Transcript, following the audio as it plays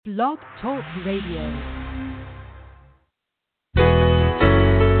Blog Talk Radio.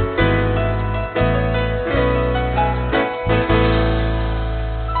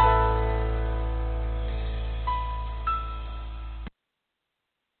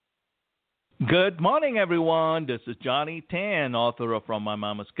 Good morning, everyone. This is Johnny Tan, author of From My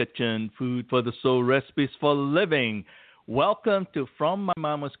Mama's Kitchen, Food for the Soul, Recipes for Living. Welcome to From My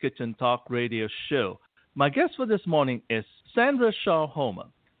Mama's Kitchen Talk Radio Show. My guest for this morning is Sandra Shaw Homer,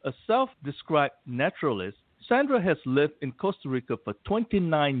 a self-described naturalist. Sandra has lived in Costa Rica for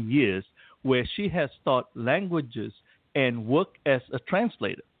 29 years, where she has taught languages and worked as a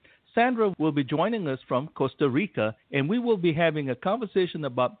translator. Sandra will be joining us from Costa Rica, and we will be having a conversation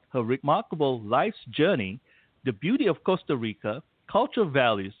about her remarkable life's journey, the beauty of Costa Rica, cultural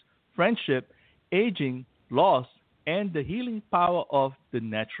values, friendship, aging, loss, and the healing power of the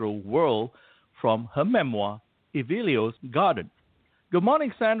natural world from her memoir, Evelio's Garden. Good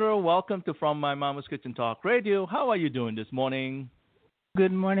morning, Sandra. Welcome to From My Mama's Kitchen Talk Radio. How are you doing this morning?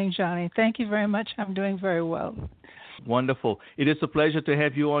 Good morning, Johnny. Thank you very much. I'm doing very well. Wonderful. It is a pleasure to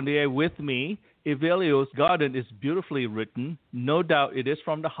have you on the air with me. Evelio's Garden is beautifully written. No doubt it is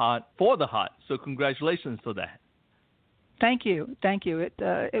from the heart for the heart. So congratulations for that. Thank you. Thank you. It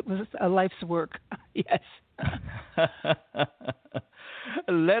was a life's work. Yes.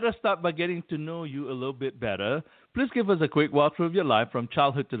 Let us start by getting to know you a little bit better. Please give us a quick walkthrough of your life from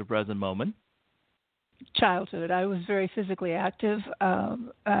childhood to the present moment. Childhood. I was very physically active.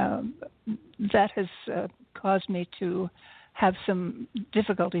 That has caused me to have some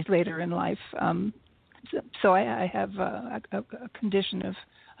difficulties later in life. So I have a condition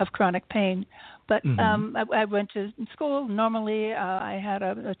of chronic pain. But I went to school normally. I had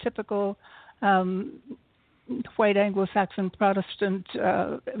a typical white Anglo-Saxon Protestant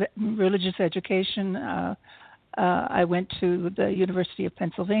religious education. I went to the University of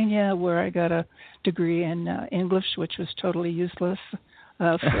Pennsylvania, where I got a degree in English, which was totally useless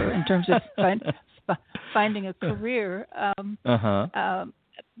in terms of finding a career. And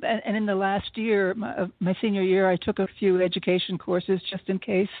in the last year, my senior year, I took a few education courses just in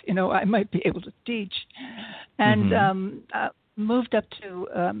case, I might be able to teach. And moved up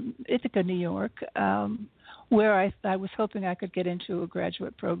to Ithaca, New York, where I was hoping I could get into a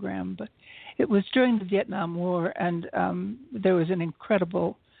graduate program. But it was during the Vietnam War, and there was an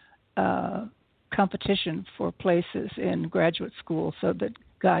incredible competition for places in graduate school so that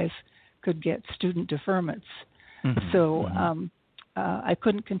guys could get student deferments. So I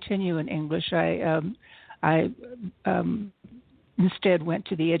couldn't continue in English. I instead went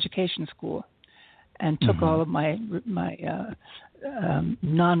to the education school and took all of my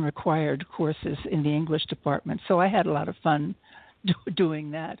non-required courses in the English department. So I had a lot of fun doing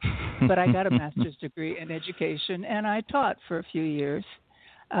that. But I got a master's degree in education, and I taught for a few years,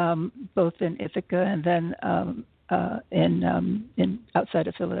 both in Ithaca and then in outside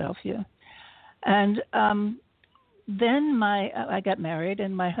of Philadelphia. And then I got married,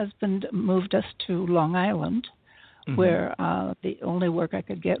 and my husband moved us to Long Island, where the only work I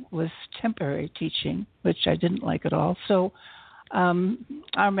could get was temporary teaching, which I didn't like at all. So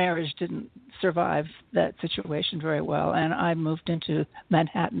our marriage didn't survive that situation very well, and I moved into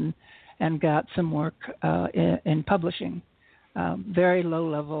Manhattan and got some work in publishing, very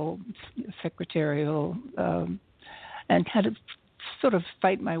low-level secretarial, and had to sort of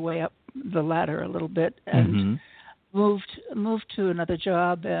fight my way up the ladder a little bit, and moved to another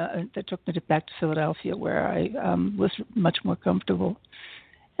job that took me back to Philadelphia, where I was much more comfortable.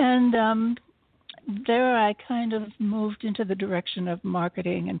 And there I kind of moved into the direction of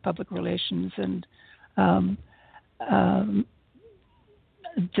marketing and public relations, and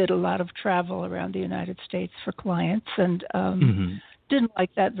did a lot of travel around the United States for clients, and didn't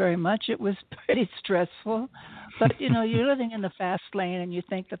like that very much. It was pretty stressful. But, you're living in the fast lane, and you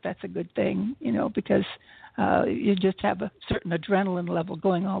think that that's a good thing, because you just have a certain adrenaline level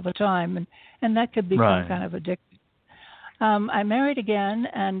going all the time, and that could become kind of addictive. I married again,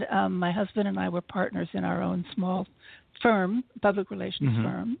 and my husband and I were partners in our own small firm, public relations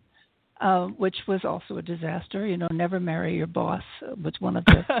firm, which was also a disaster. Never marry your boss was one of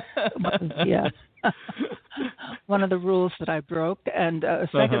the one of the rules that I broke. And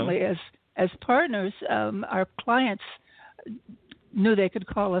secondly, as partners, our clients knew they could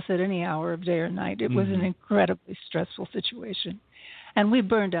call us at any hour of day or night. It was an incredibly stressful situation, and we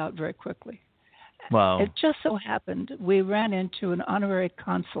burned out very quickly. Wow. It just so happened we ran into an honorary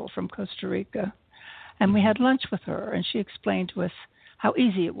consul from Costa Rica, and we had lunch with her, and she explained to us how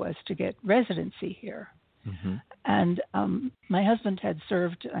easy it was to get residency here. And my husband had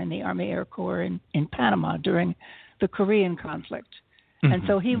served in the Army Air Corps in Panama during the Korean conflict. And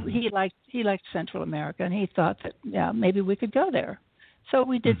so he liked Central America, and he thought that maybe we could go there. So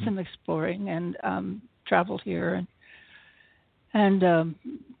we did some exploring and traveled here and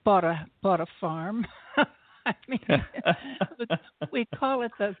bought a farm. I mean, we call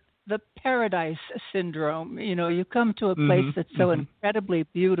it the paradise syndrome. You know, you come to a place that's so incredibly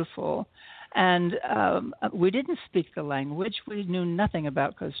beautiful, and we didn't speak the language. We knew nothing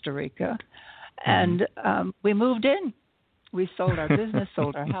about Costa Rica, and we moved in. We sold our business,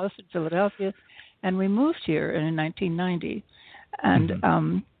 sold our house in Philadelphia, and we moved here in 1990.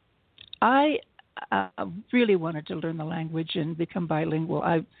 And I really wanted to learn the language and become bilingual.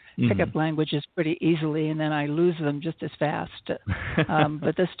 I pick up languages pretty easily, and then I lose them just as fast.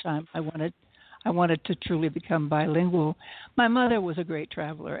 But this time, I wanted to truly become bilingual. My mother was a great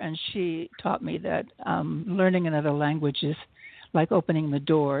traveler, and she taught me that learning another language is like opening the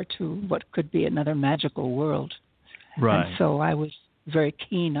door to what could be another magical world. Right. And so I was very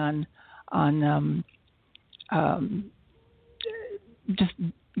keen on just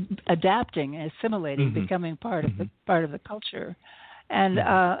adapting, assimilating, becoming part of the culture, and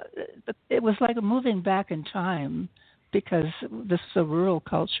it was like moving back in time because this is a rural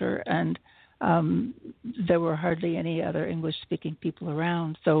culture, and there were hardly any other English-speaking people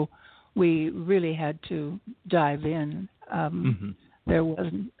around, so we really had to dive in. There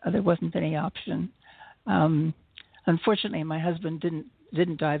wasn't any option. Unfortunately, my husband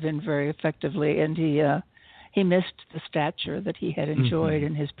didn't dive in very effectively, and he missed the stature that he had enjoyed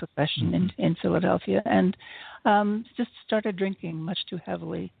in his profession in Philadelphia, and just started drinking much too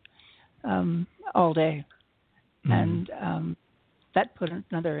heavily all day, and that put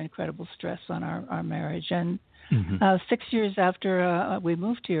another incredible stress on our marriage. And 6 years after we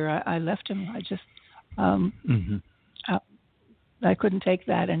moved here, I left him. I just I couldn't take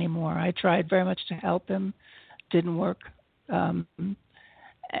that anymore. I tried very much to help him. Didn't work. And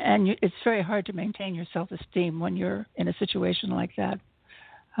it's very hard to maintain your self-esteem when you're in a situation like that,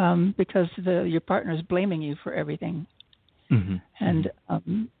 because your partner is blaming you for everything. And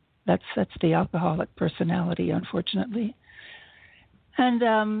that's the alcoholic personality, unfortunately. And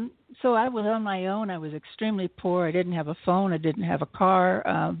so I was on my own. I was extremely poor. I didn't have a phone. I didn't have a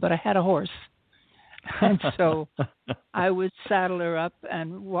car, but I had a horse. And so I would saddle her up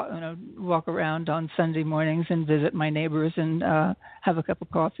and walk around on Sunday mornings and visit my neighbors and have a cup of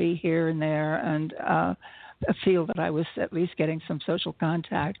coffee here and there, and feel that I was at least getting some social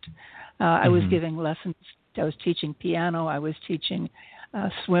contact. I was giving lessons. I was teaching piano. I was teaching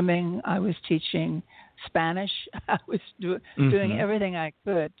swimming. I was teaching Spanish. I was doing everything I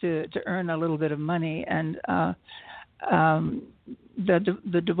could to earn a little bit of money. And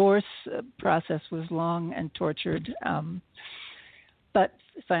the divorce process was long and tortured, but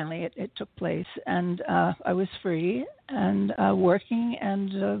finally it took place, and I was free and working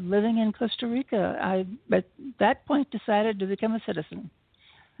and living in Costa Rica. I, at that point, decided to become a citizen.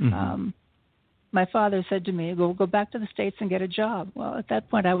 My father said to me, go back to the States and get a job. Well, at that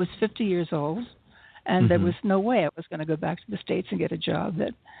point, I was 50 years old, and there was no way I was going to go back to the States and get a job.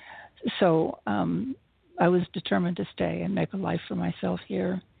 So I was determined to stay and make a life for myself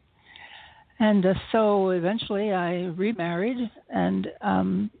here. And so eventually I remarried, and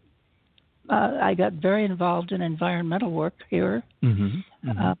I got very involved in environmental work here.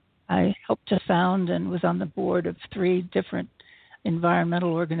 I helped to found and was on the board of 3 different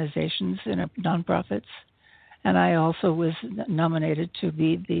environmental organizations in nonprofits. And I also was nominated to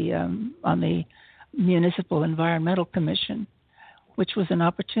be on the Municipal Environmental Commission, which was an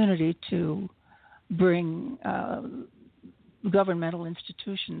opportunity to bring governmental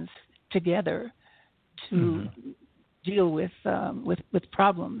institutions together to deal with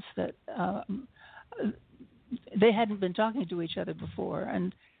problems that they hadn't been talking to each other before,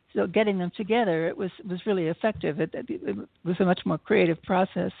 and so getting them together, it was really effective. It was a much more creative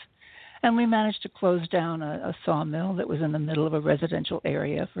process, and we managed to close down a sawmill that was in the middle of a residential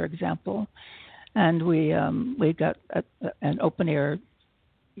area, for example, and we got an open air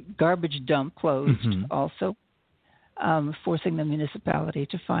garbage dump closed also, forcing the municipality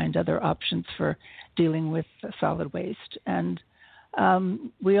to find other options for dealing with solid waste. And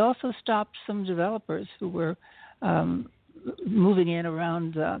we also stopped some developers who were moving in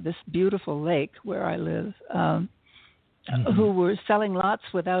around this beautiful lake where I live, who were selling lots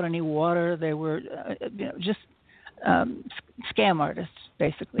without any water. They were just scam artists,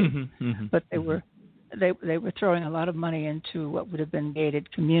 basically. But they were throwing a lot of money into what would have been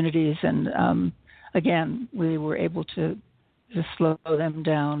gated communities, and again, we were able to slow them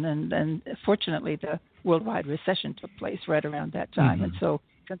down. And fortunately, the worldwide recession took place right around that time, and so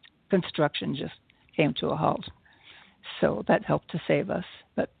construction just came to a halt. So that helped to save us.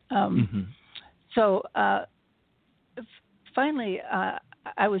 But finally,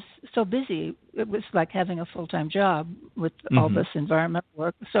 I was so busy. It was like having a full-time job with all this environmental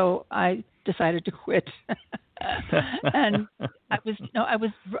work. So I decided to quit. And I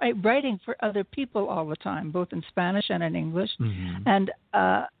was writing for other people all the time, both in Spanish and in English. And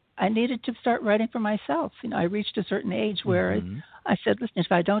I needed to start writing for myself. I reached a certain age where I said, listen,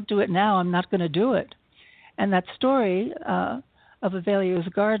 if I don't do it now, I'm not going to do it. And that story of Evelio's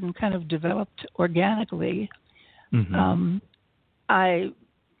garden kind of developed organically. I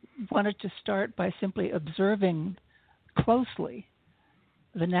wanted to start by simply observing closely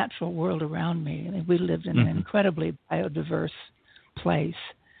the natural world around me. I mean, we lived in an incredibly biodiverse place,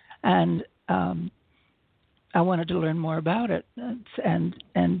 and I wanted to learn more about it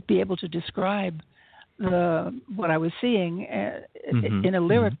and be able to describe what I was seeing in a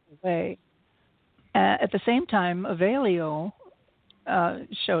lyrical way. At the same time, Evelio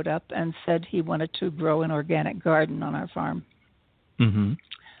showed up and said he wanted to grow an organic garden on our farm.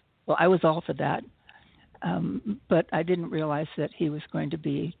 Well, I was all for that, but I didn't realize that he was going to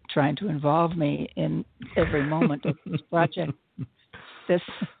be trying to involve me in every moment of this project. This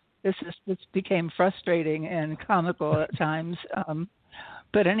became frustrating and comical at times.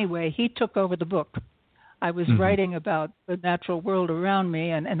 But anyway, he took over the book. I was writing about the natural world around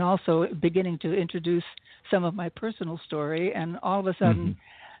me and also beginning to introduce some of my personal story. And all of a sudden,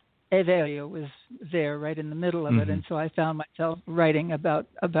 Evelio was there right in the middle of it. And so I found myself writing about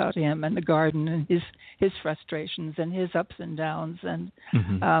him and the garden and his frustrations and his ups and downs and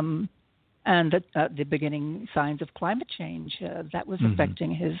the beginning signs of climate change that was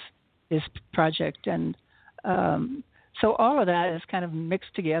affecting his project. And so all of that is kind of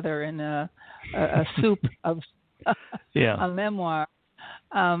mixed together in a soup of a memoir.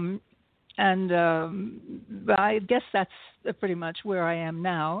 And I guess that's pretty much where I am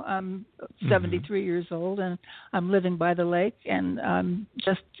now. I'm 73 years old, and I'm living by the lake, and I'm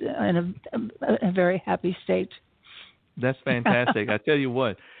just in a very happy state. That's fantastic. I tell you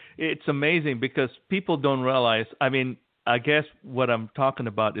what, it's amazing because people don't realize, I mean, I guess what I'm talking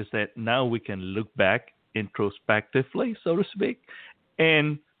about is that now we can look back introspectively, so to speak,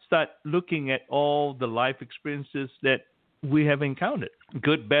 and start looking at all the life experiences that we have encountered.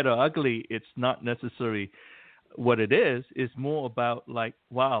 Good, bad, or ugly, it's not necessarily what it is. It's more about like,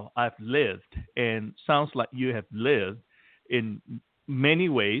 wow, I've lived. And sounds like you have lived in many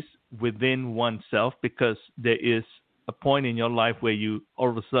ways within oneself, because there is a point in your life where you all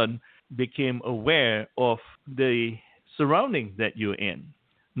of a sudden became aware of the surrounding that you're in.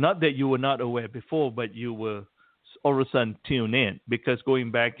 Not that you were not aware before, but you were all of a sudden tuned in, because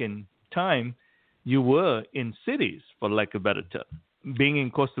going back in time, you were in cities, for lack of a better term. Being in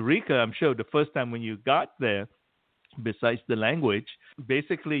Costa Rica, I'm sure the first time when you got there, besides the language,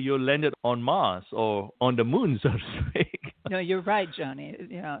 basically you landed on Mars or on the moon, so to speak. No, you're right, Johnny.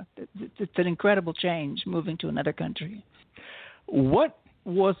 It's an incredible change moving to another country. What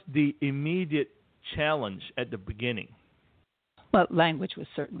was the immediate challenge at the beginning? Well, language was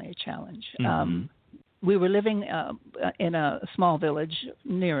certainly a challenge. We were living in a small village,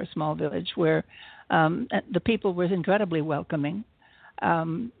 near a small village, where the people were incredibly welcoming.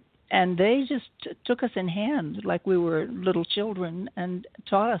 And they just took us in hand like we were little children and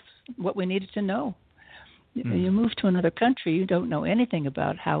taught us what we needed to know. You move to another country, you don't know anything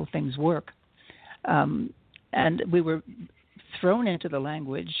about how things work. And we were thrown into the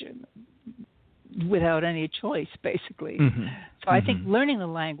language without any choice, basically. So I think learning the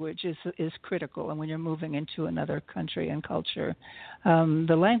language is critical. And when you're moving into another country and culture,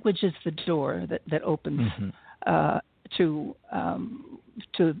 the language is the door that opens to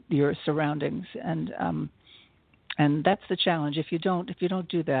your surroundings, and that's the challenge. If you don't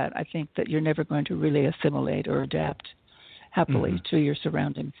do that, I think that you're never going to really assimilate or adapt happily to your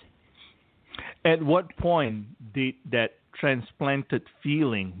surroundings. At what point did that transplanted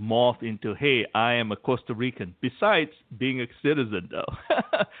feeling morph into, hey, I am a Costa Rican, besides being a citizen,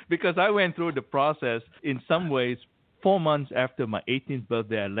 though? Because I went through the process in some ways. 4 months after my 18th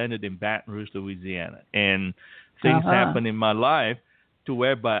birthday, I landed in Baton Rouge, Louisiana, and things happened in my life to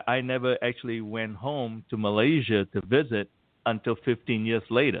whereby I never actually went home to Malaysia to visit until 15 years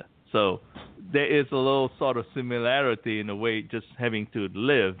later. So there is a little sort of similarity in a way, just having to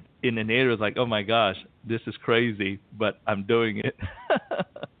live in an area like, oh my gosh, this is crazy, but I'm doing it.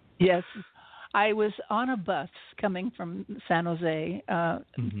 Yes. I was on a bus coming from San Jose up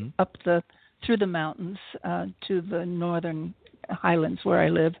through the mountains to the northern highlands where I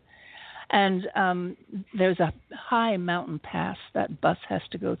live. And there's a high mountain pass that bus has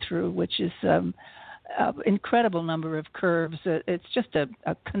to go through, which is incredible number of curves. It's just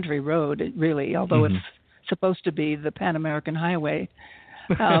a country road, really, although it's supposed to be the Pan American Highway.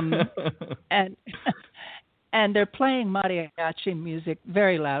 And they're playing mariachi music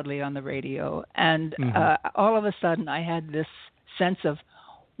very loudly on the radio. And all of a sudden, I had this sense of,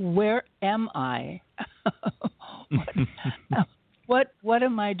 where am I? What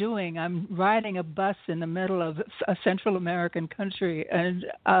am I doing? I'm riding a bus in the middle of a Central American country, and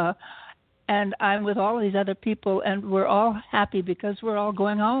I'm with all these other people, and we're all happy because we're all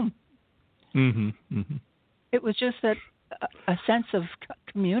going home. It was just that a sense of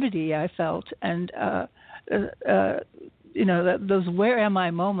community I felt, and those "where am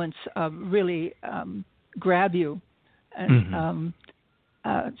I" moments really grab you, and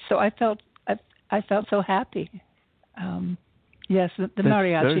so I felt so happy. Yes, the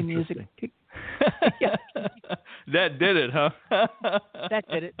mariachi music. Yeah. That did it, huh?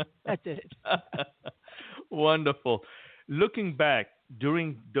 That did it. Wonderful. Looking back,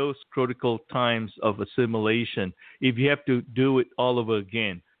 during those critical times of assimilation, if you have to do it all over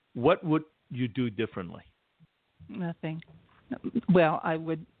again, what would you do differently? Nothing. Well, I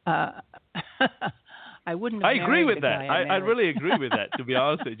would. I wouldn't. I agree with that. I really agree with that, to be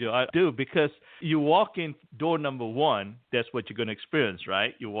honest with you. I do, because you walk in door number 1, that's what you're going to experience,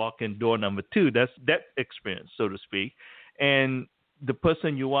 right? You walk in door number 2, that's that experience, so to speak. And the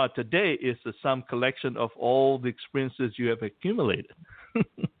person you are today is the sum collection of all the experiences you have accumulated.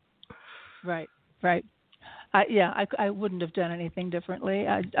 Right. I wouldn't have done anything differently.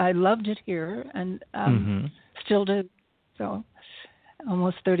 I loved it here, and still do. So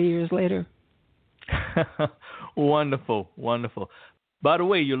almost 30 years later. Wonderful. By the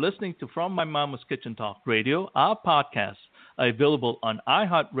way, you're listening to From My Mama's Kitchen Talk Radio. Our podcasts are available on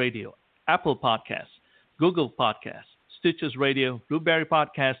iHeartRadio, Apple Podcasts, Google Podcasts, Stitches Radio, Blueberry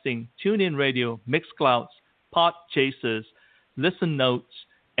Podcasting, TuneIn Radio, Mixclouds, Podchasers, Listen Notes,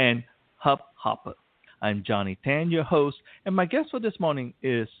 and Hubhopper. I'm Johnny Tan, your host, and my guest for this morning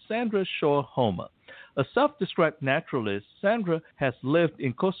is Sandra Shaw Homer. A self-described naturalist, Sandra has lived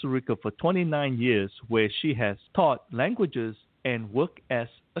in Costa Rica for 29 years, where she has taught languages and worked as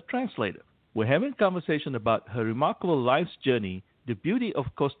a translator. We're having a conversation about her remarkable life's journey, the beauty of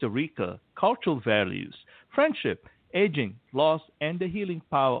Costa Rica, cultural values, friendship, aging, loss, and the healing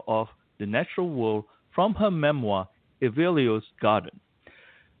power of the natural world from her memoir, Evelio's Garden.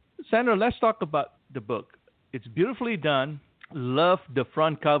 Sandra, let's talk about the book. It's beautifully done. Love the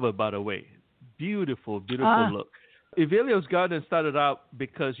front cover, by the way. Beautiful look. Evelio's Garden started out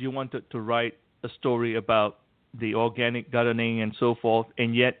because you wanted to write a story about the organic gardening and so forth,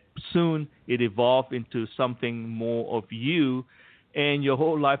 and yet soon it evolved into something more of you and your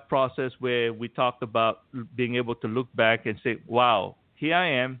whole life process, where we talked about being able to look back and say, wow, here I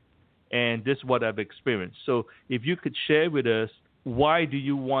am, and this is what I've experienced. So if you could share with us, why do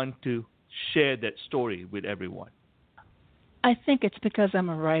you want to share that story with everyone? I think it's because I'm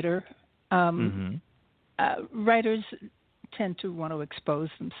a writer. Writers tend to want to expose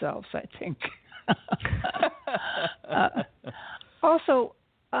themselves, I think. Also,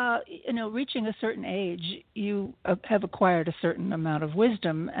 reaching a certain age, you have acquired a certain amount of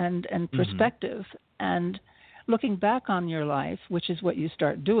wisdom and perspective. And looking back on your life, which is what you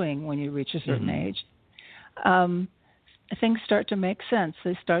start doing when you reach a certain age, things start to make sense.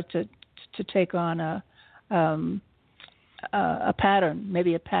 They start to take on a pattern,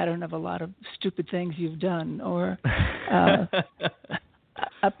 maybe a pattern of a lot of stupid things you've done, or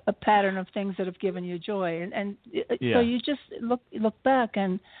a pattern of things that have given you joy, and so you just look back,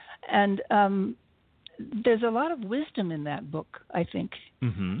 and there's a lot of wisdom in that book, I think,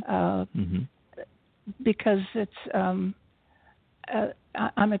 because it's I'm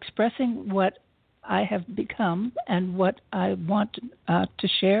expressing what I have become and what I want to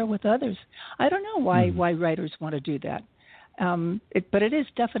share with others. I don't know why writers want to do that. But it is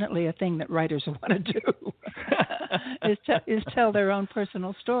definitely a thing that writers want to do, is tell their own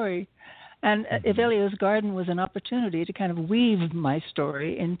personal story. And Evelio's Garden was an opportunity to kind of weave my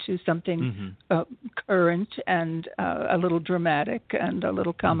story into something current and a little dramatic and a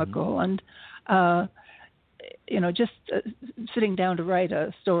little comical. And, just sitting down to write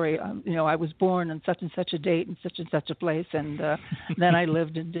a story, I was born on such and such a date in such and such a place, and then I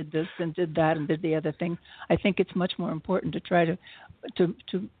lived and did this and did that and did the other thing. I think it's much more important to try to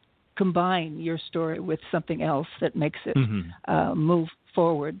combine your story with something else that makes it move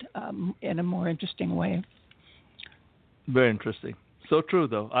forward in a more interesting way. Very interesting. So true,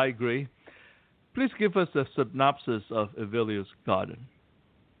 though. I agree. Please give us a synopsis of Evelio's Garden.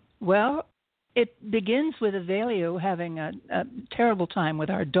 Well, it begins with Evelio having a terrible time with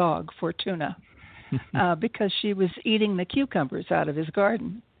our dog, Fortuna. because she was eating the cucumbers out of his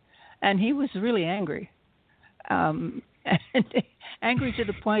garden. And he was really angry. And angry to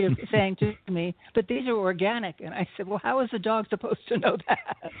the point of saying to me, "But these are organic." And I said, "Well, how is a dog supposed to know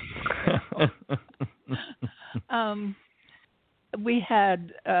that?" We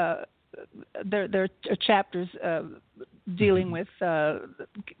had there are chapters dealing with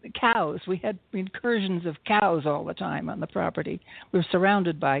cows. We had incursions of cows all the time on the property. We were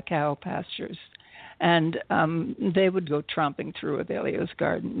surrounded by cow pastures, and they would go tromping through Evelio's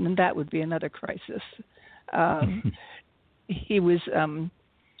garden, and that would be another crisis. He was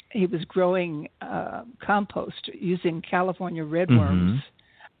growing compost using California redworms,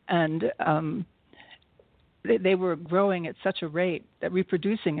 and they were growing at such a rate,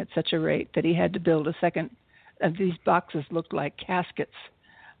 reproducing at such a rate, that he had to build a second. These boxes looked like caskets,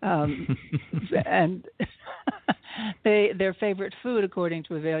 and their favorite food, according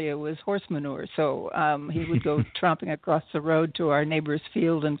to Evelio, was horse manure. So he would go tromping across the road to our neighbor's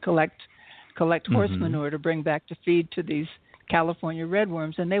field and collect horse manure to bring back to feed to these California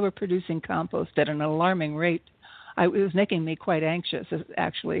redworms, and they were producing compost at an alarming rate. It was making me quite anxious,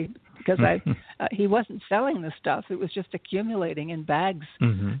 actually, because he wasn't selling the stuff; it was just accumulating in bags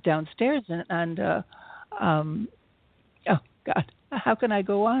downstairs. And oh God, how can I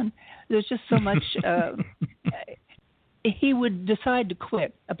go on? There's just so much. He would decide to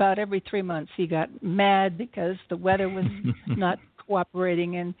quit about every 3 months. He got mad because the weather was not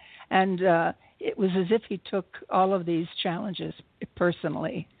cooperating, and it was as if he took all of these challenges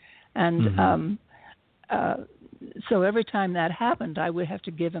personally. And so every time that happened, I would have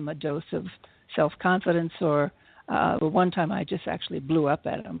to give him a dose of self-confidence, or one time I just actually blew up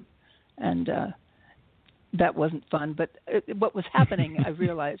at him, and that wasn't fun. But what was happening, I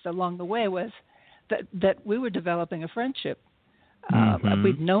realized along the way, was that we were developing a friendship.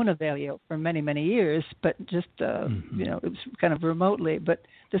 We'd known Evelio for many, many years, but just, it was kind of remotely. But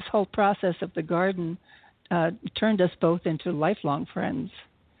this whole process of the garden turned us both into lifelong friends.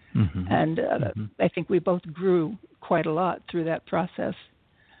 And I think we both grew quite a lot through that process.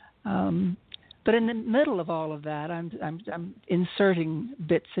 But in the middle of all of that, I'm inserting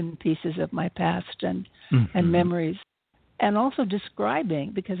bits and pieces of my past and memories, and also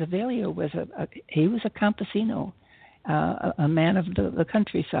describing, because Evelio was he was a campesino, a man of the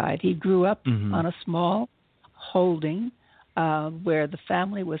countryside. He grew up on a small holding where the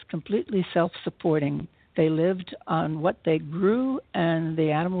family was completely self-supporting. They lived on what they grew and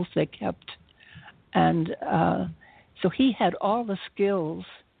the animals they kept. And so he had all the skills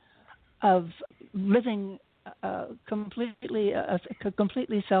of living a completely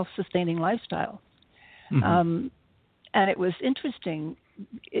self-sustaining lifestyle. And it was interesting.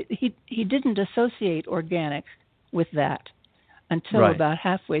 He didn't associate organic with that until about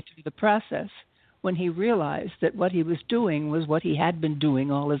halfway through the process, when he realized that what he was doing was what he had been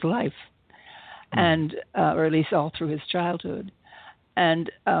doing all his life, and or at least all through his childhood. And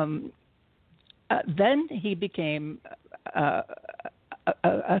then he became a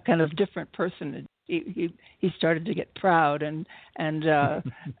kind of different person. He started to get proud and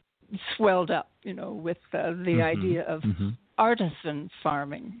swelled up, with the idea of artisan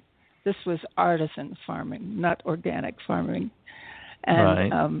farming. This was artisan farming, not organic farming.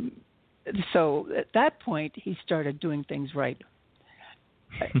 And so at that point, he started doing things right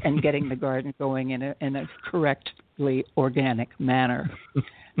and getting the garden going in a correctly organic manner.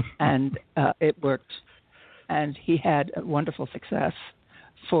 And it worked. And he had a wonderful success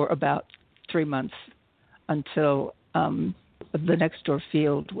for about 3 months until the next door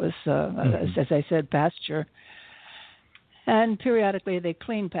field was, as I said, pasture. And periodically they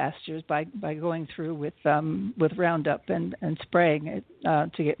clean pastures by going through with Roundup and spraying it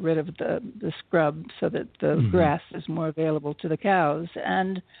to get rid of the scrub, so that the grass is more available to the cows.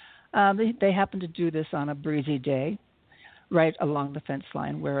 And they happened to do this on a breezy day, right along the fence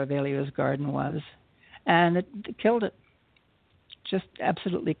line where Evelio's garden was. And it killed it. Just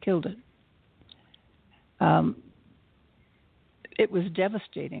absolutely killed it. It was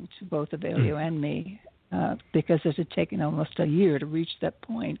devastating to both Evelio and me, because it had taken almost a year to reach that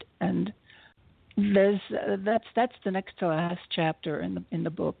point. And that's the next to last chapter in the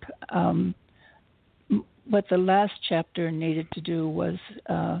book. What the last chapter needed to do was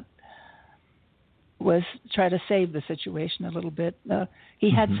try to save the situation a little bit.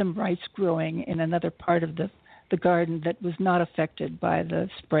 He had some rice growing in another part of the garden that was not affected by the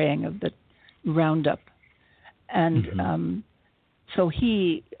spraying of the Roundup. And so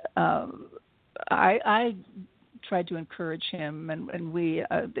I tried to encourage him, and we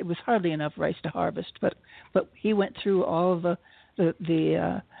it was hardly enough rice to harvest, but he went through all the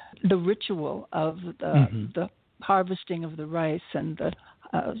the ritual of the harvesting of the rice and the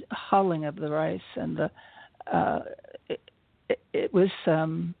hulling of the rice, and it was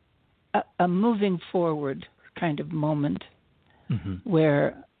a moving forward kind of moment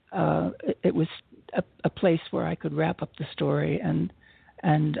where it was a place where I could wrap up the story and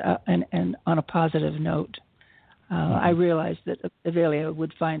on a positive note. I realized that Evelio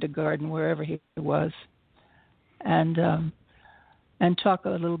would find a garden wherever he was, and talk a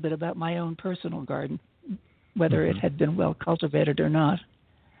little bit about my own personal garden, whether it had been well cultivated or not,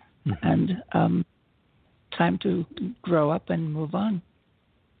 and time to grow up and move on.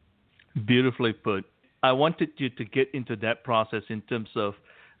 Beautifully put. I wanted you to get into that process in terms of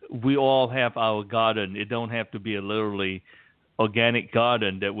we all have our garden. It don't have to be a literally organic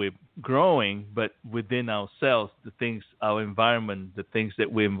garden that we're growing, but within ourselves, the things, our environment, the things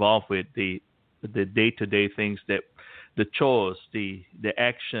that we're involved with, the day-to-day things, that the chores, the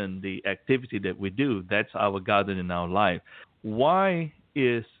action, the activity that we do, that's our garden in our life. Why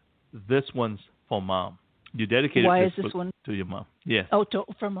is this one's for Mom? You dedicated this one to your mom. Yes. Oh,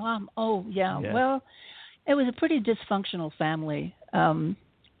 for Mom. Oh, yeah. Well, it was a pretty dysfunctional family.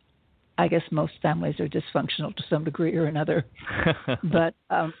 I guess most families are dysfunctional to some degree or another. But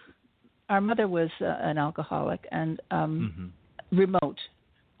our mother was an alcoholic and remote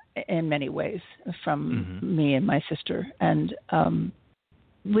in many ways from me and my sister. And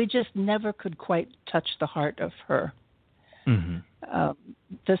we just never could quite touch the heart of her.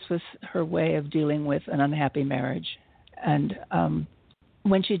 This was her way of dealing with an unhappy marriage. And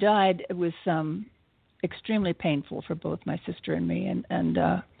when she died, it was extremely painful for both my sister and me. And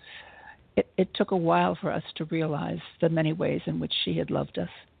it took a while for us to realize the many ways in which she had loved us.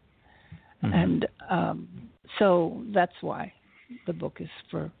 And so that's why the book is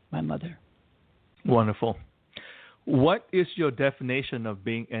for my mother. Wonderful. What is your definition of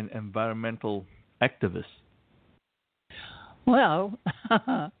being an environmental activist? Well,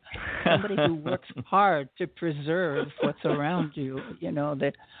 somebody who works hard to preserve what's around you. You know,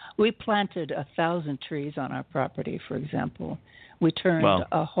 that we planted 1,000 trees on our property, for example. We turned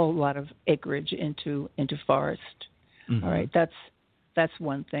a whole lot of acreage into forest. All right, that's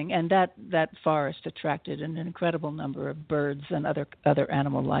one thing, and that forest attracted an incredible number of birds and other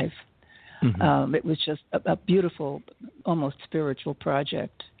animal life. It was just a beautiful, almost spiritual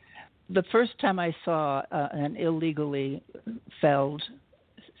project. The first time I saw an illegally felled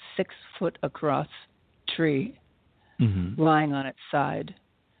 6-foot across tree lying on its side,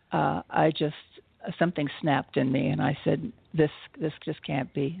 something snapped in me, and I said, "This just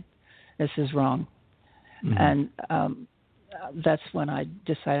can't be. This is wrong." And that's when I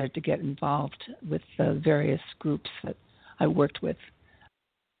decided to get involved with the various groups that I worked with.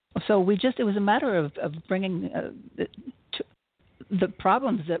 So it was a matter of bringing the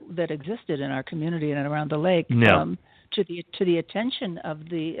problems that existed in our community and around the lake to the attention of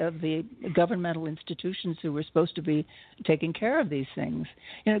the governmental institutions who were supposed to be taking care of these things.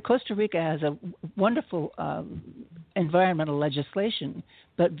 You know, Costa Rica has a wonderful environmental legislation,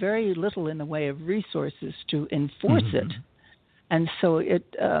 but very little in the way of resources to enforce it. And so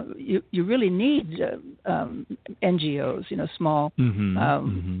you really need NGOs, small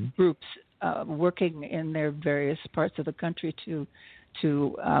groups working in their various parts of the country to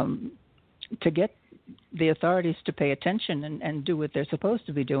get the authorities to pay attention and do what they're supposed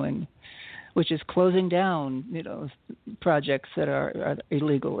to be doing, which is closing down, projects that are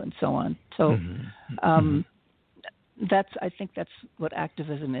illegal and so on. So I think that's what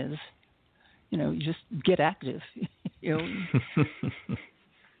activism is. You just get active. You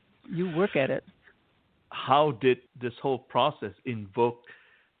work at it. How did this whole process invoke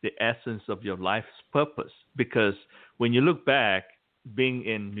the essence of your life's purpose? Because when you look back, being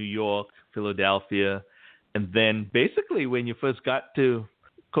in New York, Philadelphia, and then basically when you first got to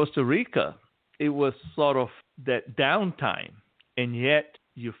Costa Rica, it was sort of that downtime, and yet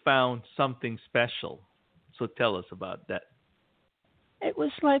you found something special. So tell us about that. It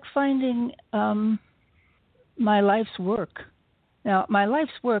was like finding my life's work. Now, my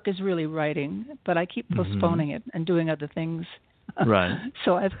life's work is really writing, but I keep postponing it and doing other things. Right.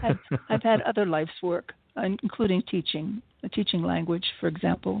 So I've had other life's work, including teaching language, for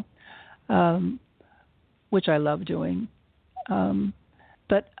example, which I love doing.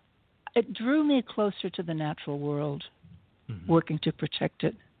 But it drew me closer to the natural world, working to protect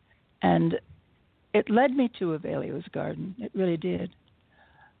it. And it led me to Evelio's garden. It really did.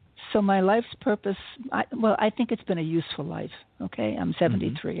 So my life's purpose, I think it's been a useful life, okay? I'm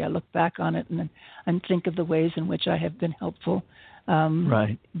 73. I look back on it and think of the ways in which I have been helpful,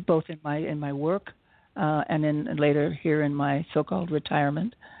 both in my work and then later here in my so-called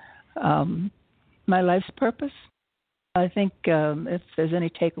retirement. My life's purpose, I think if there's any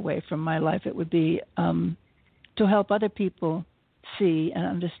takeaway from my life, it would be to help other people see and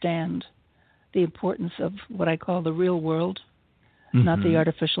understand the importance of what I call the real world, not the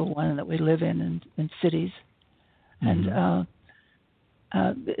artificial one that we live in cities. And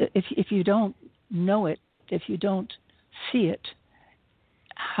if you don't know it, if you don't see it,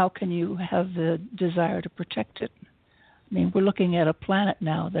 how can you have the desire to protect it? I mean, we're looking at a planet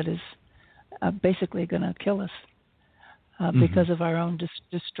now that is basically going to kill us because of our own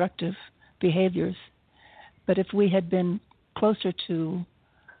destructive behaviors. But if we had been closer to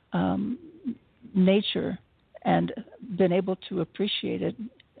nature and been able to appreciate it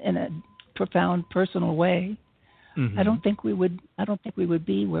in a profound, personal way, I don't think we would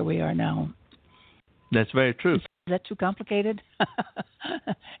be where we are now. That's very true. Is that too complicated?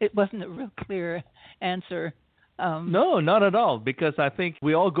 It wasn't a real clear answer. No, not at all, because I think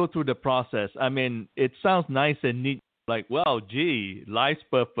we all go through the process. I mean, it sounds nice and neat, like, wow, gee, life's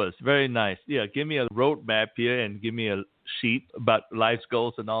purpose, very nice. Yeah, give me a roadmap here and give me a sheet about life's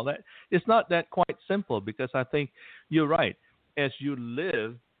goals and all that. It's not that quite simple, because I think you're right. As you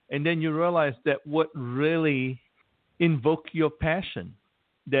live, and then you realize that what really invoke your passion,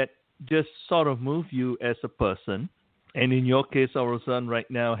 that just sort of move you as a person. And in your case, our son right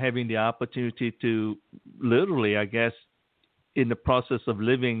now, having the opportunity to literally, I guess, in the process of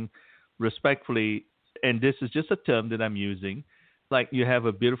living respectfully, and this is just a term that I'm using, like you have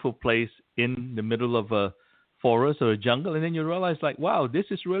a beautiful place in the middle of a forest or a jungle, and then you realize, like, wow, this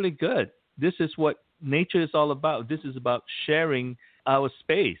is really good. This is what nature is all about. This is about sharing our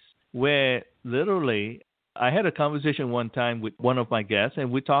space, where literally, I had a conversation one time with one of my guests, and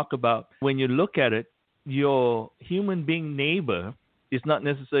we talk about when you look at it, your human being neighbor is not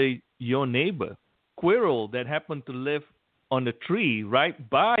necessarily your neighbor. Squirrel that happened to live on the tree right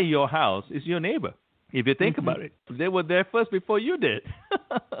by your house is your neighbor. If you think about it, they were there first before you did.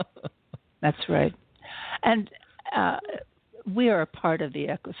 That's right. And we are a part of the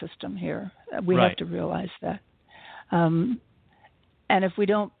ecosystem here. We have to realize that. And if we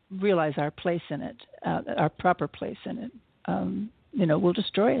don't realize our place in it, our proper place in it, we'll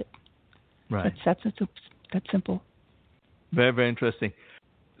destroy it. Right. That's simple. Very, very interesting.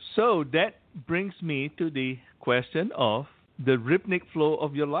 So that brings me to the question of the rhythmic flow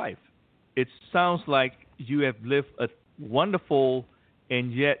of your life. It sounds like you have lived a wonderful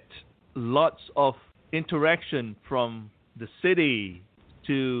and yet lots of interaction from the city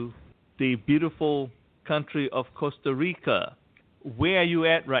to the beautiful country of Costa Rica. Where are you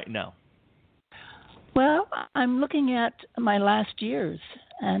at right now? Well, I'm looking at my last years,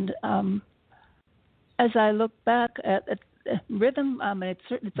 and as I look back at rhythm,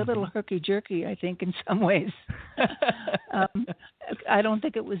 it's a little herky-jerky, I think, in some ways. I don't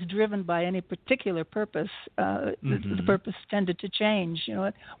think it was driven by any particular purpose. The purpose tended to change.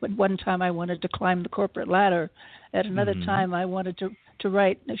 At one time I wanted to climb the corporate ladder. At another time I wanted to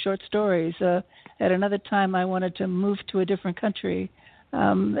write short stories. At another time I wanted to move to a different country.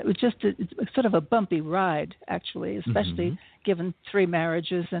 It was just sort of a bumpy ride, actually, especially given 3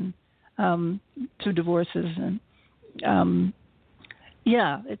 marriages and 2 divorces. And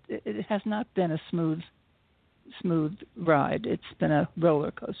it has not been a smooth ride. It's been a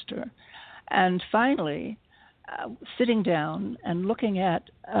roller coaster. And finally, sitting down and looking at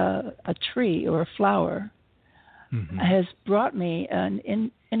a tree or a flower has brought me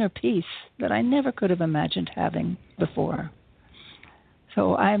an inner peace that I never could have imagined having before.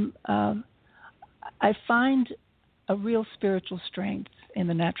 So I find a real spiritual strength in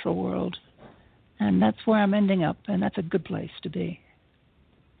the natural world, and that's where I'm ending up, and that's a good place to be.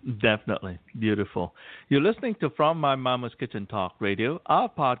 Definitely. Beautiful. You're listening to From My Mama's Kitchen Talk Radio. Our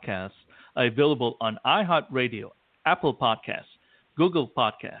podcasts are available on iHeartRadio, Apple Podcasts, Google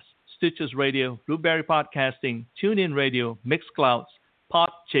Podcasts, Stitches Radio, Blueberry Podcasting, TuneIn Radio, Mixclouds,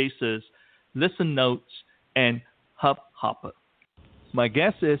 Podchasers, Listen Notes, and Hubhopper. My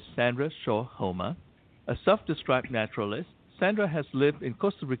guest is Sandra Shaw Homer, a self-described naturalist. Sandra has lived in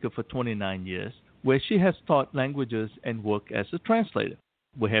Costa Rica for 29 years, where she has taught languages and worked as a translator.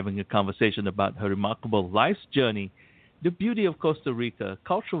 We're having a conversation about her remarkable life's journey, the beauty of Costa Rica,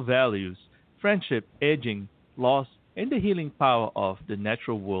 cultural values, friendship, aging, loss, and the healing power of the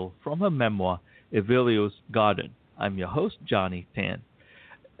natural world from her memoir, Evelio's Garden. I'm your host, Johnny Tan.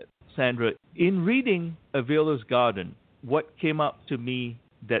 Sandra, in reading Evelio's Garden, what came up to me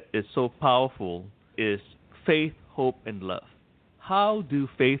that is so powerful is faith, hope, and love. How do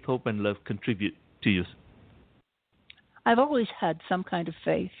faith, hope, and love contribute to you? I've always had some kind of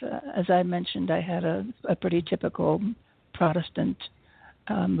faith. As I mentioned, I had a pretty typical Protestant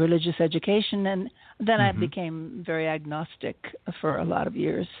religious education, and then I became very agnostic for a lot of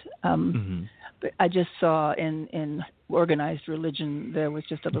years. But I just saw in organized religion there was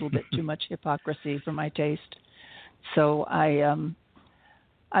just a little bit too much hypocrisy for my taste. So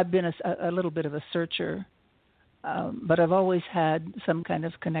I've been a little bit of a searcher, but I've always had some kind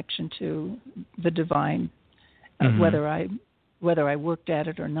of connection to the divine, whether I worked at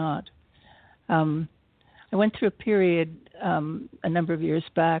it or not. I went through a period a number of years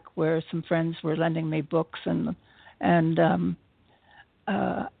back where some friends were lending me books and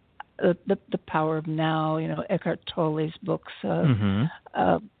the Power of Now, Eckhart Tolle's books, and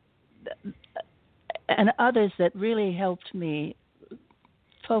others that really helped me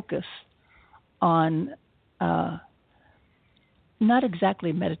focus on not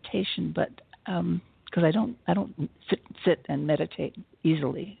exactly meditation, but because I don't sit and meditate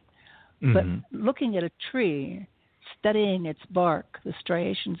easily, but looking at a tree, studying its bark, the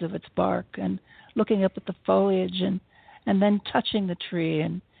striations of its bark, and looking up at the foliage, and then touching the tree,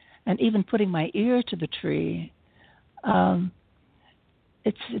 and even putting my ear to the tree.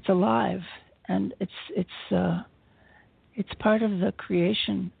 It's alive, and it's part of the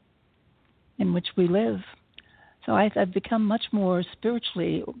creation in which we live. So I've become much more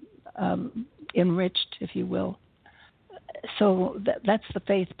spiritually enriched, if you will. So that's the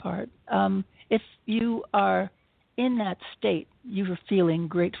faith part. If you are in that state, you are feeling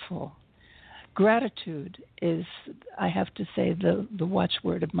grateful. Gratitude is, I have to say, the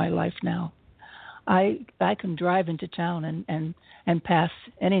watchword of my life now. I can drive into town and pass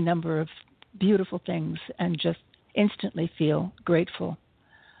any number of beautiful things and just instantly feel grateful.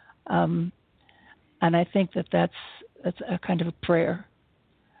 And I think that's a kind of a prayer.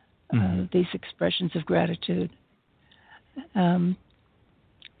 These expressions of gratitude,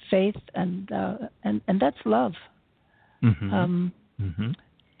 faith, and that's love.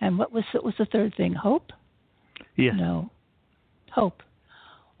 And what was the third thing? Hope? Yeah. No. Hope.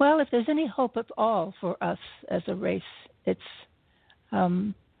 Well, if there's any hope at all for us as a race, it's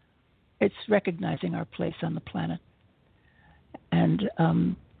recognizing our place on the planet and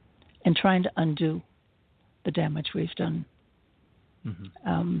trying to undo the damage we've done.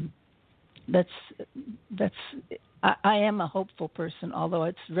 I am a hopeful person, although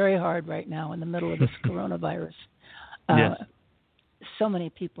it's very hard right now in the middle of this coronavirus. Yes. So many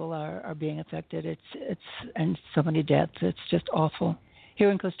people are being affected. And so many deaths. It's just awful.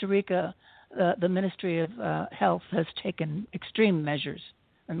 Here in Costa Rica, the Ministry of Health has taken extreme measures,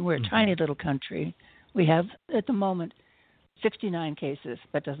 and we're a tiny little country. We have at the moment 69 cases.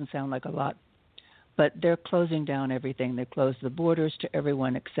 That doesn't sound like a lot, but they're closing down everything. They closed the borders to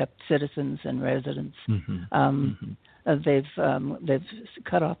everyone except citizens and residents. They've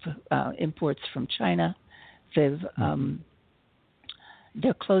cut off imports from China.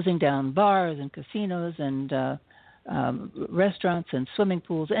 They're closing down bars and casinos and restaurants and swimming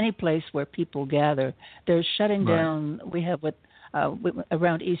pools, any place where people gather. They're shutting down. We have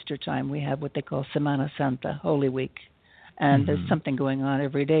around Easter time, we have what they call Semana Santa, Holy Week. And there's something going on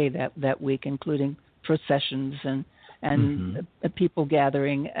every day that week, including processions and people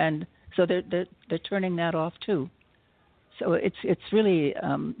gathering. And so they're turning that off too. So it's really,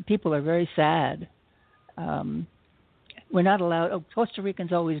 people are very sad. We're not allowed. Costa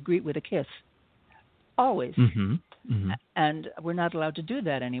Ricans always greet with a kiss, always, and we're not allowed to do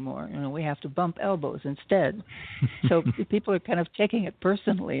that anymore. We have to bump elbows instead. So people are kind of taking it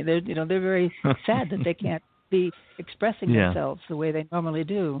personally. They're very sad that they can't be expressing themselves the way they normally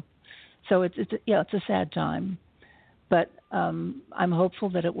do. So it's a sad time, but I'm hopeful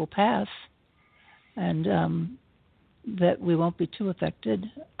that it will pass, and that we won't be too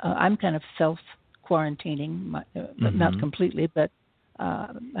affected. I'm kind of self-quarantining, but not completely, but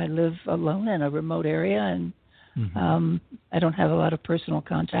I live alone in a remote area, and I don't have a lot of personal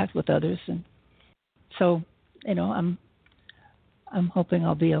contact with others, and so I'm hoping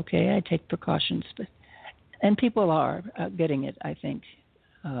I'll be okay. I take precautions, and people are getting it, I think.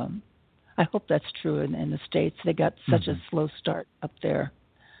 I hope that's true in the States. They got such a slow start up there.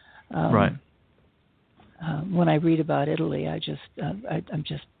 Right. When I read about Italy, I'm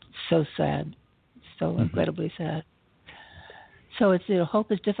just so sad, so incredibly sad. So it's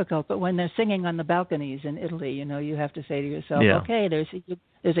hope is difficult, but when they're singing on the balconies in Italy, you have to say to yourself, okay,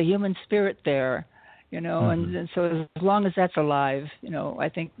 there's a human spirit there, and so as long as that's alive, I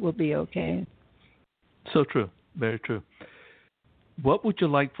think we'll be okay. So true, very true. What would you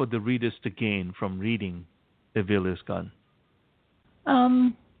like for the readers to gain from reading Evelio's Gun?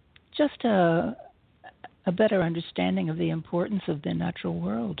 Just a a better understanding of the importance of the natural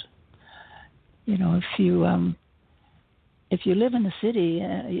world. If you live in the city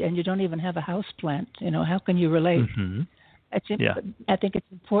and you don't even have a house plant, how can you relate? Mm-hmm. I think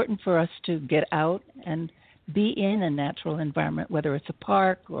it's important for us to get out and be in a natural environment, whether it's a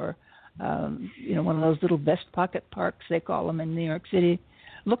park or one of those little vest pocket parks they call them in New York City.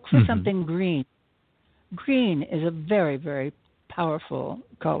 Look for something green. Green is a very, very powerful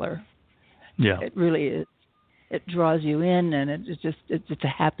color. Yeah, it really is. It draws you in, and it's a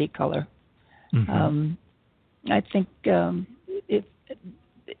happy color. Mm-hmm. I think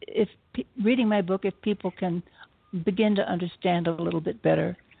if reading my book, if people can begin to understand a little bit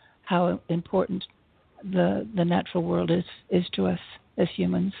better how important the natural world is to us as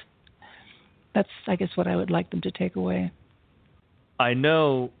humans, that's, I guess, what I would like them to take away. I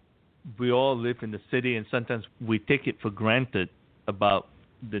know we all live in the city, and sometimes we take it for granted about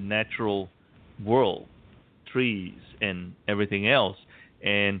the natural world, trees and everything else.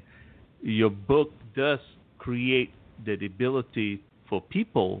 And your book does create the ability for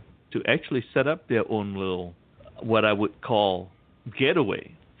people to actually set up their own little, what I would call,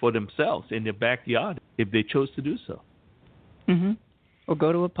 getaway for themselves in their backyard if they chose to do so. Mm-hmm. Or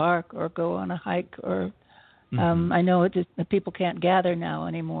go to a park, or go on a hike, or I know people can't gather now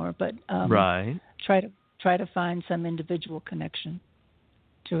anymore, but right. Try to find some individual connection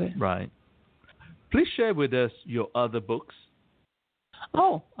to it. Right. Please share with us your other books.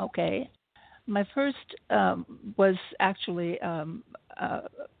 Oh, okay. My first was actually a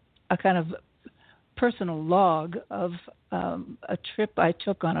kind of personal log of a trip I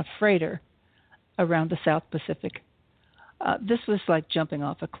took on a freighter around the South Pacific. This was like jumping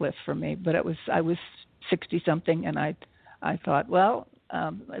off a cliff for me, but I was 60-something, and I thought, well,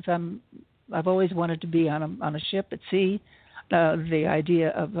 I've always wanted to be on a ship at sea. The idea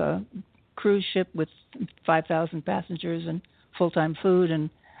of a cruise ship with 5,000 passengers and full-time food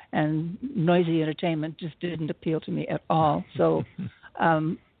and noisy entertainment just didn't appeal to me at all. So,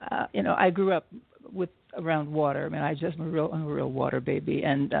 I grew up around water. I mean, I'm a real water baby,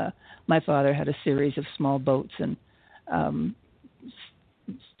 and my father had a series of small boats, and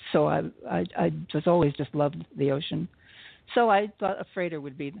so I just always just loved the ocean. So I thought a freighter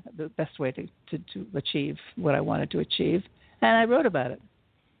would be the best way to achieve what I wanted to achieve, and I wrote about it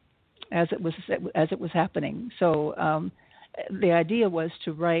as it was happening. So the idea was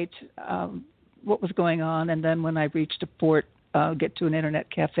to write what was going on, and then when I reached a port, get to an internet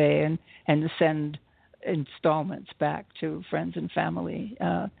cafe and send installments back to friends and family.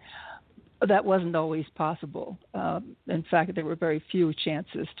 That wasn't always possible. In fact, there were very few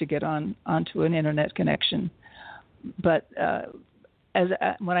chances to get onto an internet connection. But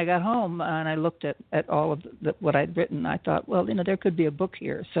when I got home and I looked at all of what I'd written, I thought, well, there could be a book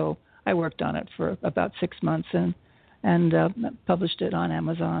here. So I worked on it for about 6 months and published it on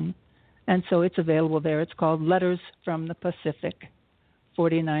Amazon. And so it's available there. It's called Letters from the Pacific,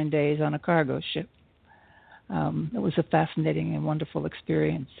 49 Days on a Cargo Ship. It was a fascinating and wonderful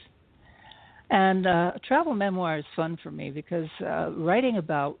experience. And travel memoir is fun for me because writing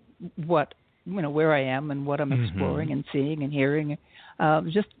about where I am and what I'm exploring and seeing and hearing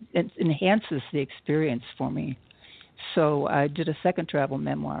just enhances the experience for me. So I did a second travel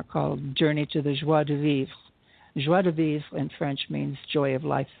memoir called Journey to the Joie de Vivre. Joie de vivre in French means joy of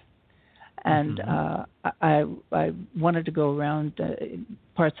life. And I wanted to go around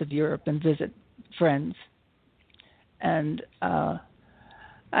parts of Europe and visit friends. And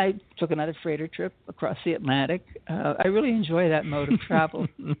I took another freighter trip across the Atlantic. I really enjoy that mode of travel.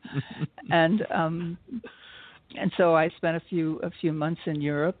 And so I spent a few months in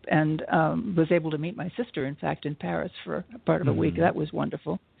Europe and was able to meet my sister, in fact, in Paris for part of a week. That was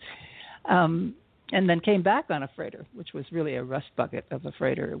wonderful. And then came back on a freighter, which was really a rust bucket of a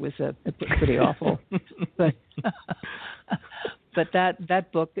freighter. It was pretty awful. But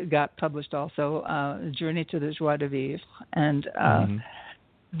that book got published also, Journey to the Joie de Vivre. And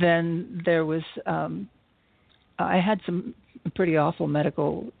then there was, I had some pretty awful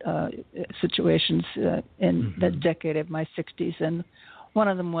medical situations in the decade of my 60s. And one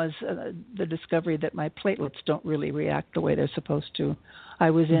of them was the discovery that my platelets don't really react the way they're supposed to. I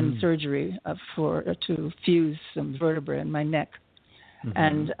was in surgery to fuse some vertebrae in my neck.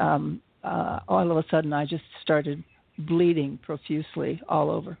 And all of a sudden I just started bleeding profusely all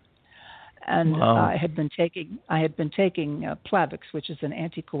over. And I had been taking Plavix, which is an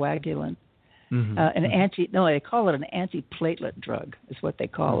anticoagulant. They call it an antiplatelet drug, is what they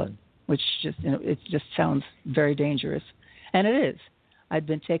call it, which it just sounds very dangerous, and it is. I'd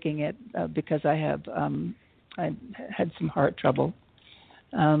been taking it because I had some heart trouble,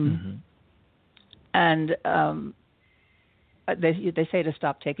 And they say to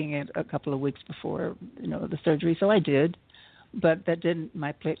stop taking it a couple of weeks before the surgery. So I did, but that didn't.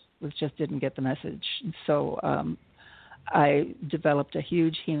 My plate just didn't get the message. So I developed a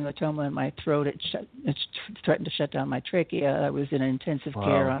huge hematoma in my throat. It threatened to shut down my trachea. I was in intensive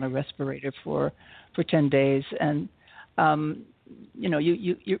care on a respirator for 10 days. And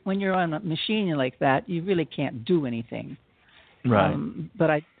you when you're on a machine like that, you really can't do anything. Right. But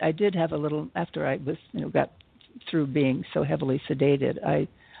I did have a little, after I was got through being so heavily sedated, I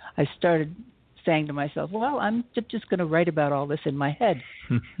started saying to myself, well, I'm just going to write about all this in my head.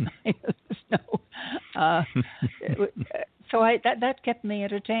 So that kept me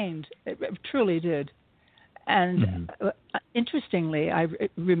entertained. It truly did. And interestingly, I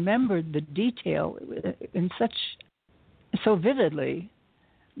remembered the detail so vividly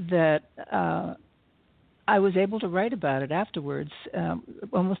that I was able to write about it afterwards,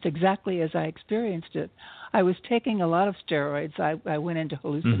 almost exactly as I experienced it. I was taking a lot of steroids. I went into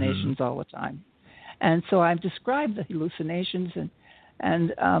hallucinations all the time. And so I described the hallucinations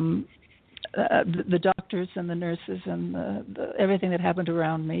and the doctors and the nurses and everything that happened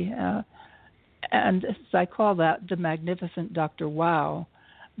around me. And I call that the magnificent Dr. Wow.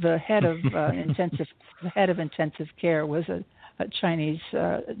 The head of intensive care was a Chinese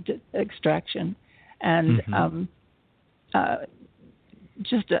extraction, and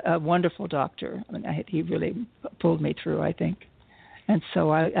just a wonderful doctor. I mean, he really pulled me through, I think. And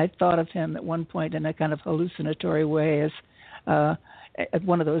so I thought of him at one point in a kind of hallucinatory way as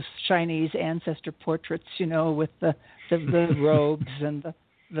one of those Chinese ancestor portraits, with the robes and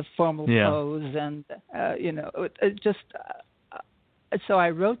the formal pose, and so I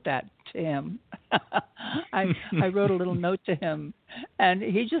wrote that to him. I wrote a little note to him, and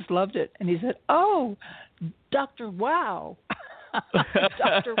he just loved it. And he said, "Oh, Dr. Wow."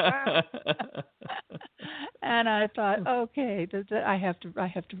 Dr. Wow. And I thought, okay, I have to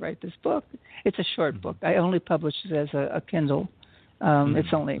write this book. It's a short book. I only published it as a Kindle.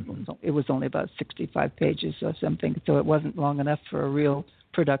 It was only about 65 pages or something, so it wasn't long enough for a real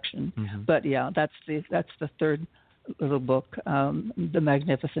production. But yeah, that's the third little book, The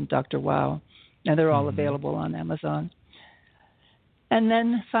Magnificent Dr. Wow, and they're all available on Amazon. And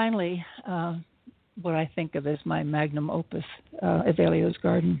then finally, what I think of as my magnum opus, Evelio's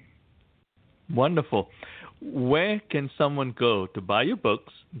Garden. Wonderful. Where can someone go to buy your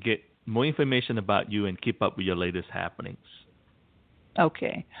books, get more information about you, and keep up with your latest happenings?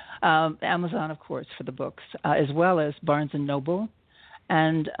 Okay. Amazon, of course, for the books, as well as Barnes & Noble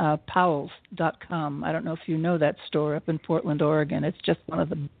and Powell's.com. I don't know if you know that store up in Portland, Oregon. It's just one of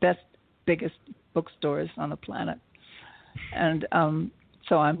the biggest bookstores on the planet. And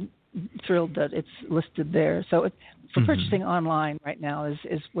so I'm thrilled that it's listed there. So for purchasing online right now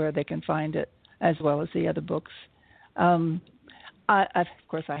is where they can find it, as well as the other books. Of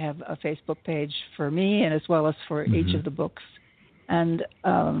course, I have a Facebook page for me, and as well as for each of the books. And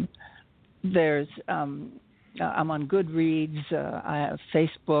there's I'm on Goodreads. I have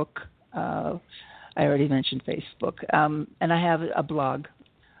Facebook. I already mentioned Facebook. And I have a blog,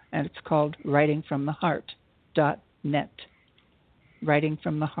 and it's called writingfromtheheart.net. Writing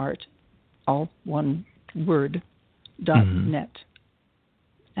from the Heart, all one word, .net.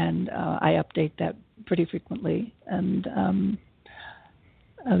 And I update that pretty frequently. And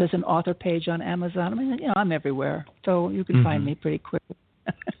there's an author page on Amazon. I mean, I'm everywhere, so you can find me pretty quickly.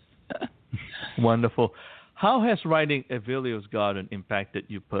 Wonderful. How has writing Evelio's Garden impacted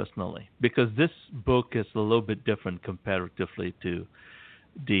you personally? Because this book is a little bit different comparatively to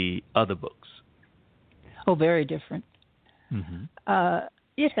the other books. Oh, very different.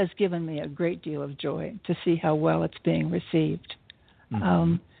 It has given me a great deal of joy to see how well it's being received.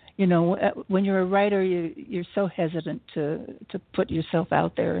 When you're a writer, you're so hesitant to put yourself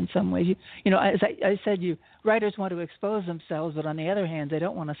out there in some ways. As I said, writers want to expose themselves, but on the other hand, they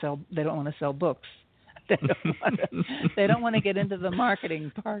don't want to sell. They don't want to sell books. They don't want to get into the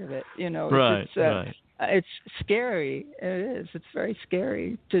marketing part of it. Right. It's scary. It is. It's very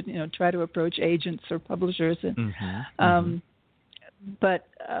scary to try to approach agents or publishers, and but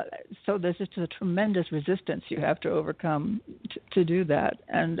so there's just a tremendous resistance you have to overcome to do that.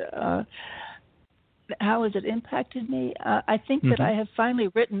 And how has it impacted me? I think that I have finally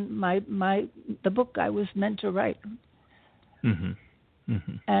written the book I was meant to write.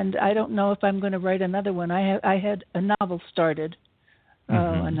 And I don't know if I'm going to write another one. I had a novel started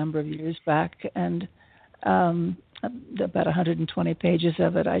a number of years back, and about 120 pages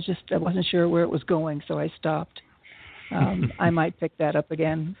of it. I wasn't sure where it was going, so I stopped. I might pick that up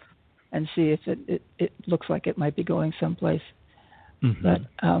again and see if it looks like it might be going someplace. But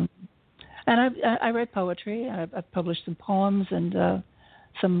and And I write poetry. I've published some poems and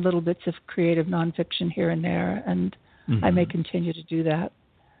some little bits of creative nonfiction here and there, and I may continue to do that.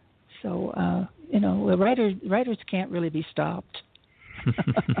 So, writers can't really be stopped.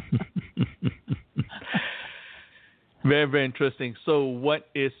 Very, very interesting. So what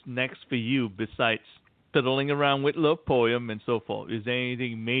is next for you besides fiddling around with love poem and so forth? Is there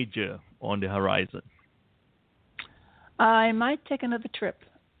anything major on the horizon? I might take another trip.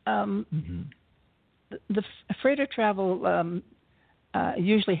 The freighter travel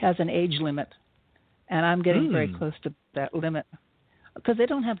usually has an age limit, and I'm getting very close to that limit because they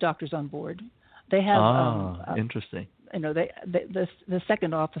don't have doctors on board. They have interesting. The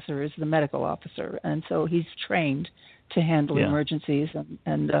second officer is the medical officer, and so he's trained to handle emergencies,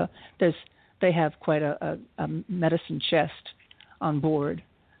 and they have quite a medicine chest on board,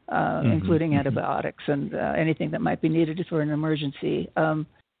 including antibiotics and anything that might be needed for an emergency.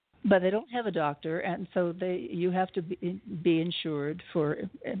 But they don't have a doctor, and so you have to be insured for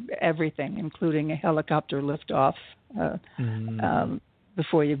everything, including a helicopter liftoff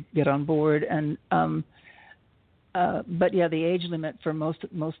before you get on board. And but the age limit for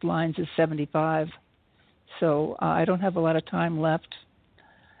most lines is 75, so I don't have a lot of time left.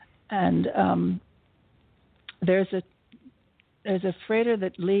 And there's a freighter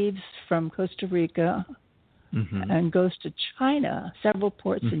that leaves from Costa Rica and goes to China, several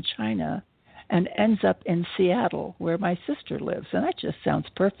ports in China, and ends up in Seattle, where my sister lives, and that just sounds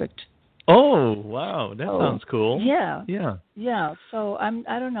perfect. Oh, wow, that sounds cool. Yeah. So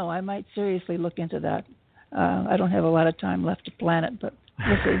I don't know. I might seriously look into that. I don't have a lot of time left to plan it, but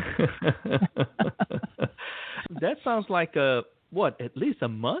we'll see. That sounds like at least a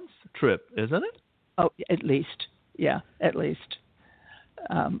month's trip, isn't it? Oh, at least. Yeah, at least.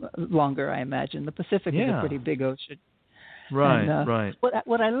 Longer, I imagine. The Pacific is a pretty big ocean. Right, and, right.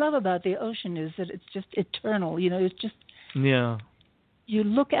 What I love about the ocean is that it's just eternal. It's just... Yeah. You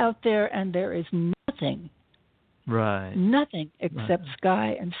look out there and there is nothing. Right. Nothing except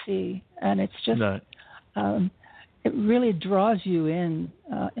sky and sea. And it's just... Right. It really draws you in.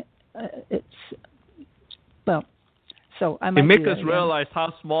 So I might. It makes us realize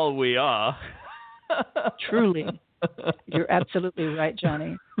how small we are. Truly, you're absolutely right,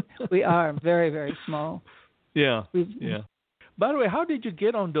 Johnny. We are very, very small. Yeah. By the way, how did you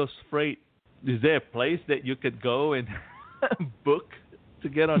get on those freight? Is there a place that you could go and book to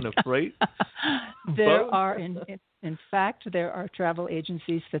get on the freight? There are, in fact, there are travel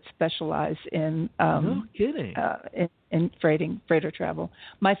agencies that specialize in no kidding. In freighter travel.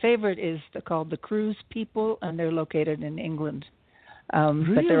 My favorite is called the Cruise People, and they're located in England.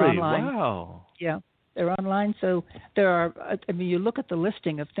 Really? But they're online. Wow. Yeah, they're online. So there are. I mean, you look at the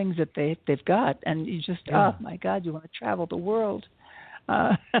listing of things that they've got, and you just, oh my God, you want to travel the world.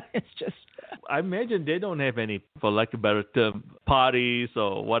 It's just. I imagine they don't have any, for lack of a better term, parties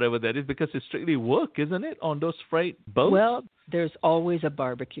or whatever that is, because it's strictly work, isn't it, on those freight boats? Well, there's always a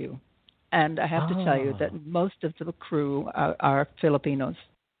barbecue. And I have to tell you that most of the crew are Filipinos.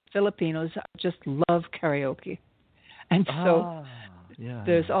 Filipinos just love karaoke. And so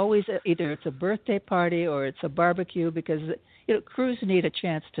there's always either it's a birthday party or it's a barbecue because crews need a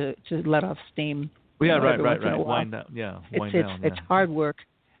chance to let off steam. Yeah, right. Wind down. It's hard work.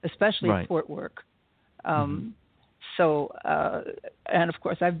 Especially port work. So, and of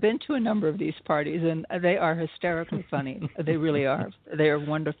course, I've been to a number of these parties, and they are hysterically funny. They really are. They are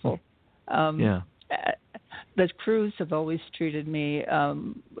wonderful. The crews have always treated me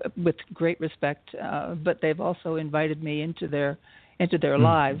with great respect, but they've also invited me into their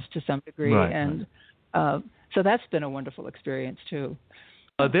lives to some degree, and so that's been a wonderful experience too.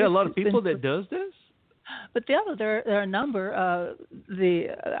 Are there a lot of people that does this? But there are a number.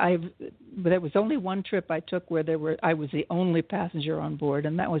 There was only one trip I took where I was the only passenger on board,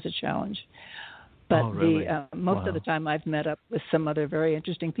 and that was a challenge. But really? Most of the time I've met up with some other very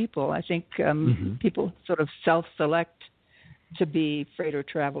interesting people. I think people sort of self-select to be freighter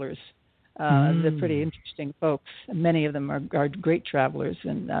travelers. They're pretty interesting folks. Many of them are great travelers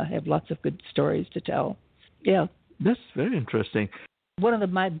and have lots of good stories to tell. Yeah. That's very interesting. One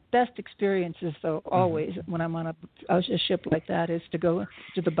of my best experiences, though, always when I'm on a ship like that, is to go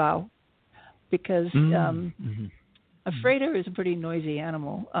to the bow, because a freighter is a pretty noisy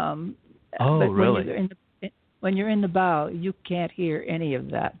animal. But really? When you're in the bow, you can't hear any of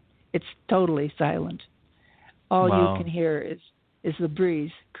that. It's totally silent. All you can hear is the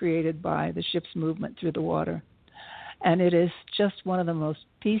breeze created by the ship's movement through the water, and it is just one of the most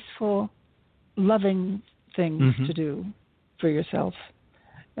peaceful, loving things to do for yourself,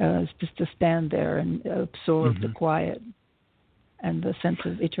 just to stand there and absorb the quiet and the sense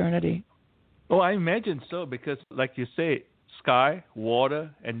of eternity. Oh, I imagine so, because like you say, sky,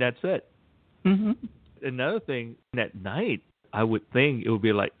 water, and that's it. Mm-hmm. Another thing, at night, I would think it would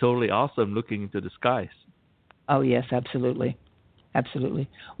be like totally awesome looking into the skies. Oh, yes, absolutely. Absolutely.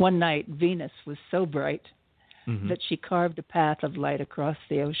 One night, Venus was so bright that she carved a path of light across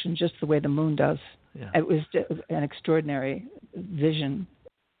the ocean just the way the moon does. Yeah. It was an extraordinary vision.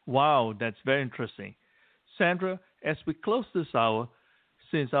 Wow, that's very interesting. Sandra, as we close this hour,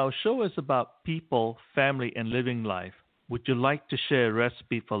 since our show is about people, family, and living life, would you like to share a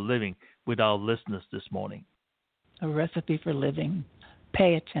recipe for living with our listeners this morning? A recipe for living.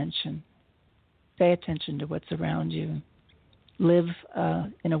 Pay attention. Pay attention to what's around you. Live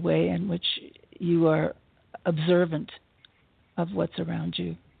in a way in which you are observant of what's around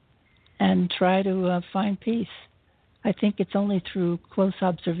you. And try to find peace. I think it's only through close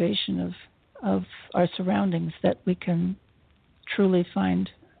observation of our surroundings that we can truly find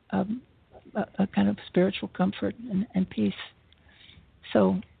a kind of spiritual comfort and peace.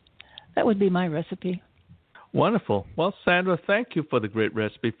 So that would be my recipe. Wonderful. Well, Sandra, thank you for the great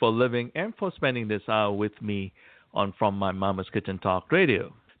recipe for living and for spending this hour with me on From My Mama's Kitchen Talk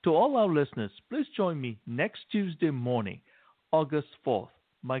Radio. To all our listeners, please join me next Tuesday morning, August 4th.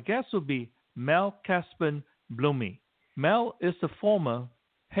 My guest will be Mel Caspen-Blumey. Mel is the former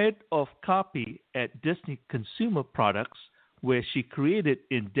head of copy at Disney Consumer Products, where she created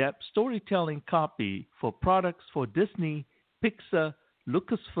in-depth storytelling copy for products for Disney, Pixar,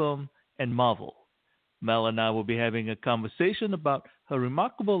 Lucasfilm, and Marvel. Mel and I will be having a conversation about her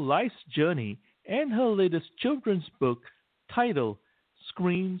remarkable life's journey and her latest children's book titled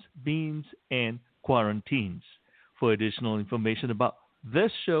Screens, Beans, and Quarantines. For additional information about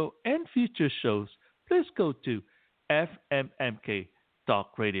this show and future shows, please go to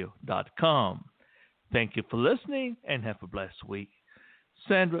fmmktalkradio.com. Thank you for listening and have a blessed week.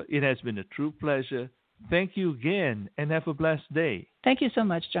 Sandra, it has been a true pleasure. Thank you again and have a blessed day. Thank you so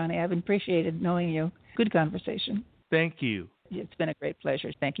much, Johnny. I've appreciated knowing you. Good conversation. Thank you. It's been a great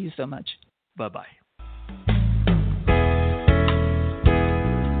pleasure. Thank you so much. Bye-bye.